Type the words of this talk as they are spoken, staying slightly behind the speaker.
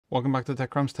Welcome back to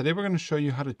Tech Crumbs. Today we're going to show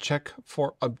you how to check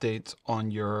for updates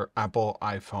on your Apple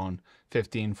iPhone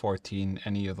 15, 14,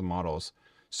 any of the models.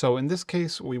 So in this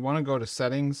case, we want to go to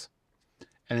settings,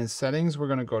 and in settings, we're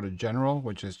going to go to general,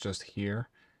 which is just here.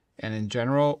 And in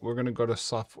general, we're going to go to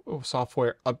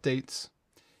software updates.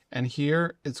 And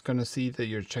here it's going to see that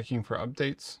you're checking for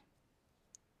updates.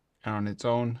 And on its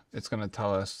own, it's going to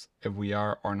tell us if we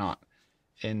are or not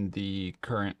in the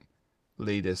current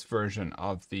latest version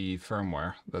of the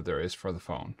firmware that there is for the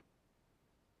phone.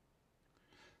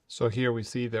 So here we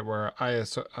see that we're we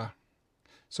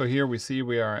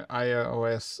are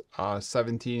iOS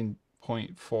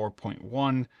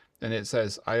 17.4.1, and it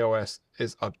says iOS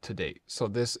is up to date. So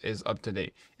this is up to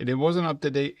date. If it wasn't up to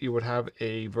date, you would have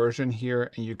a version here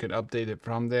and you could update it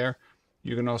from there.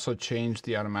 You can also change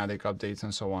the automatic updates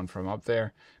and so on from up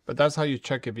there. But that's how you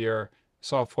check if your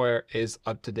software is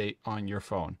up to date on your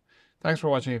phone. Thanks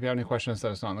for watching. If you have any questions,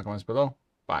 let us know in the comments below.